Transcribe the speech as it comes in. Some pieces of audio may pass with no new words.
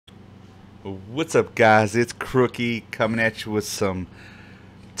What's up, guys? It's Crooky coming at you with some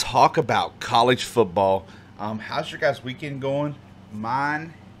talk about college football. How's your guys' weekend going?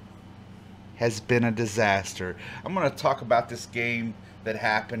 Mine has been a disaster. I'm going to talk about this game that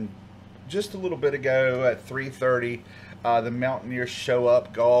happened just a little bit ago at 3:30. The Mountaineers show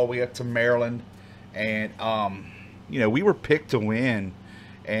up, go all the way up to Maryland, and we were picked to win.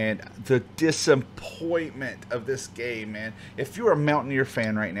 And the disappointment of this game, man. If you're a Mountaineer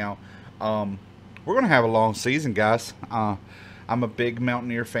fan right now, we're going to have a long season, guys. I'm a big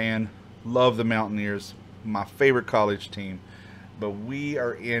Mountaineer fan. Love the Mountaineers. My favorite college team. But we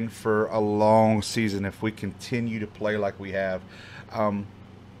are in for a long season if we continue to play like we have.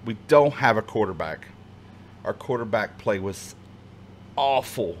 We don't have a quarterback. Our quarterback play was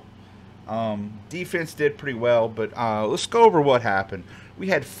awful. Defense did pretty well, but let's go over what happened. We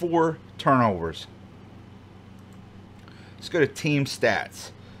had 4 turnovers. Let's go to team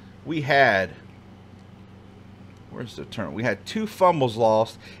stats. We had, where's the turn? We had 2 fumbles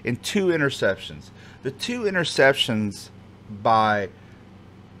lost and 2 interceptions. The 2 interceptions by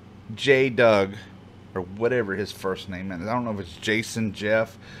J. Doug, or whatever his first name is. I don't know if it's Jason,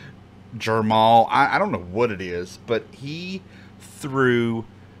 Jeff, Jermal. I don't know what it is, but he threw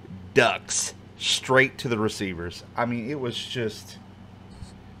ducks straight to the receivers. I mean, it was just,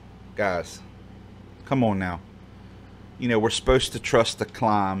 guys, come on now. You know, we're supposed to trust the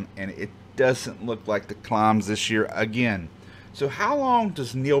climb, and it doesn't look like the climbs this year again. So how long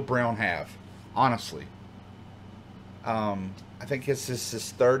does Neil Brown have, honestly? I think this is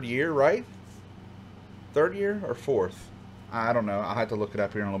his 3rd year, right? 3rd year or 4th? I don't know. I'll have to look it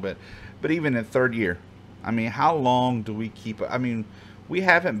up here in a little bit. But even in 3rd year, I mean, how long do we keep it? I mean, we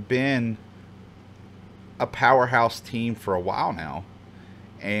haven't been a powerhouse team for a while now.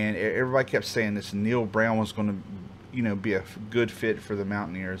 And everybody kept saying this Neil Brown was going to, be a good fit for the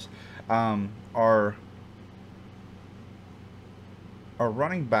Mountaineers. Our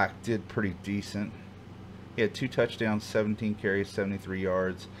running back did pretty decent. He had 2 touchdowns, 17 carries, 73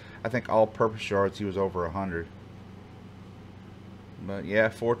 yards. I think all-purpose yards, he was over 100. But, yeah,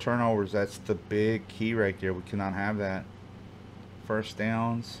 4 turnovers. That's the big key right there. We cannot have that. First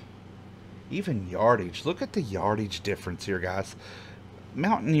downs. Even yardage. Look at the yardage difference here, guys.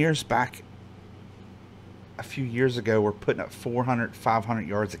 Mountaineers back a few years ago were putting up 400, 500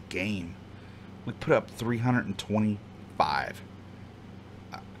 yards a game. We put up 325.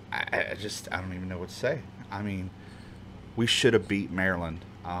 I don't even know what to say. I mean, we should have beat Maryland.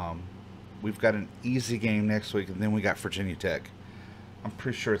 We've got an easy game next week, and then we got Virginia Tech. I'm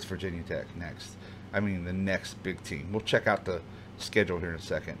pretty sure it's Virginia Tech next. I mean, the next big team. We'll check out the schedule here in a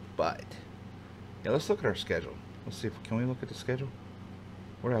second. But, yeah, let's look at our schedule. Let's see can we look at the schedule?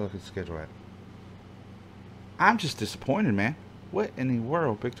 Where do I look at the schedule at? I'm just disappointed, man. What in the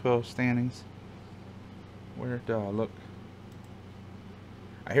world? Big 12 standings. Where do I look?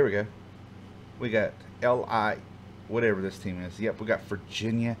 Here we go. We got LI, whatever this team is. Yep, we got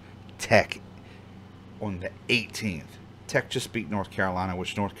Virginia Tech on the 18th. Tech just beat North Carolina,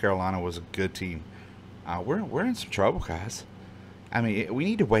 which North Carolina was a good team. We're in some trouble, guys. I mean, we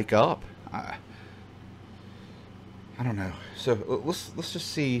need to wake up. I don't know. So let's just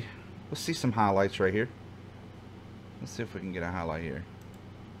see. Let's see some highlights right here. Let's see if we can get a highlight here.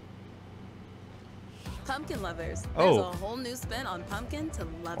 Pumpkin lovers. Oh. There's a whole new spin on pumpkin to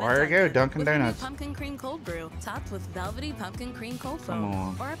love it. There you go, Dunkin' Donuts. With pumpkin cream cold brew, topped with velvety pumpkin cream cold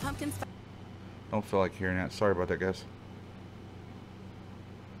foam, or a pumpkin spice. Don't feel like hearing that. Sorry about that, guys.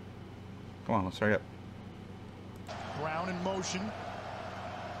 Come on, let's hurry up. Brown in motion.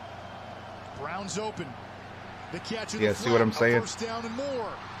 Brown's open. The catch. Yeah, see what I'm saying? First down and more.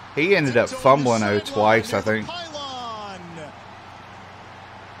 He ended up fumbling twice, I think.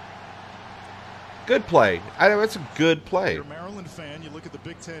 Good play. It's a good play. You're a Maryland fan. You look at the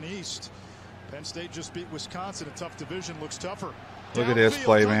Big Ten East. Penn State just beat Wisconsin. A tough division. Looks tougher. Look at this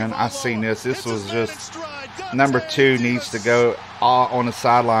play, man. I seen this. This was just number 2 needs to go on the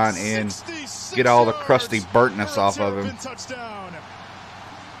sideline and get all the crusty burntness off of him.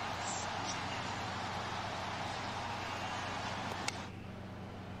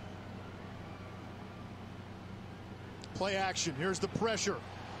 Play action. Here's the pressure.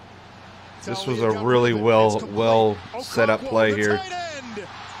 This was a really well set up play here.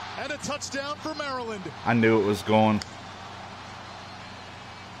 And a touchdown for Maryland. I knew it was going.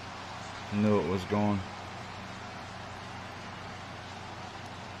 I knew it was going.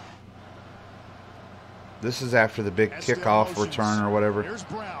 This is after the big kickoff return or whatever. Here's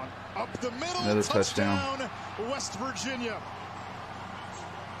Brown. Up the middle. Another touchdown. West Virginia.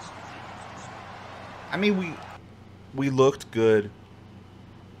 I mean, we looked good.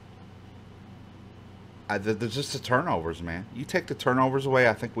 There's just the turnovers, man. You take the turnovers away,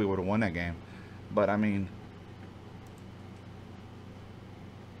 I think we would have won that game. But, I mean,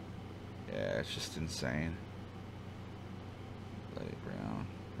 yeah, it's just insane. Lady Brown.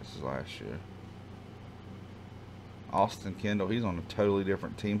 This is last year. Austin Kendall, he's on a totally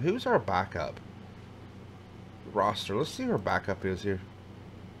different team. Who's our backup? Roster. Let's see who our backup is here.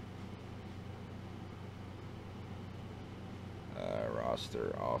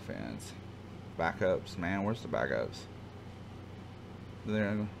 Roster, offense. Backups, man. Where's the backups?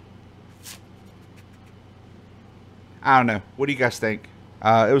 There. I don't know. What do you guys think?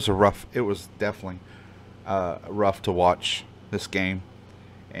 It was definitely rough to watch this game.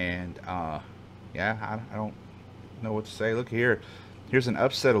 And, yeah, I don't know what to say. Look here. Here's an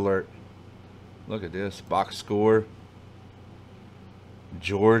upset alert. Look at this. Box score.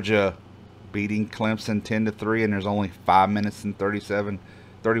 Georgia beating Clemson 10-3, and there's only 5 minutes and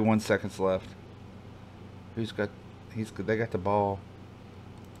 31 seconds left. Who's got? They got the ball.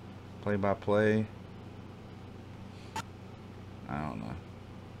 Play by play. I don't know.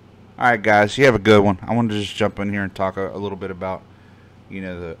 All right, guys, you have a good one. I wanted to just jump in here and talk a little bit about,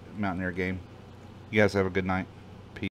 the Mountaineer game. You guys have a good night.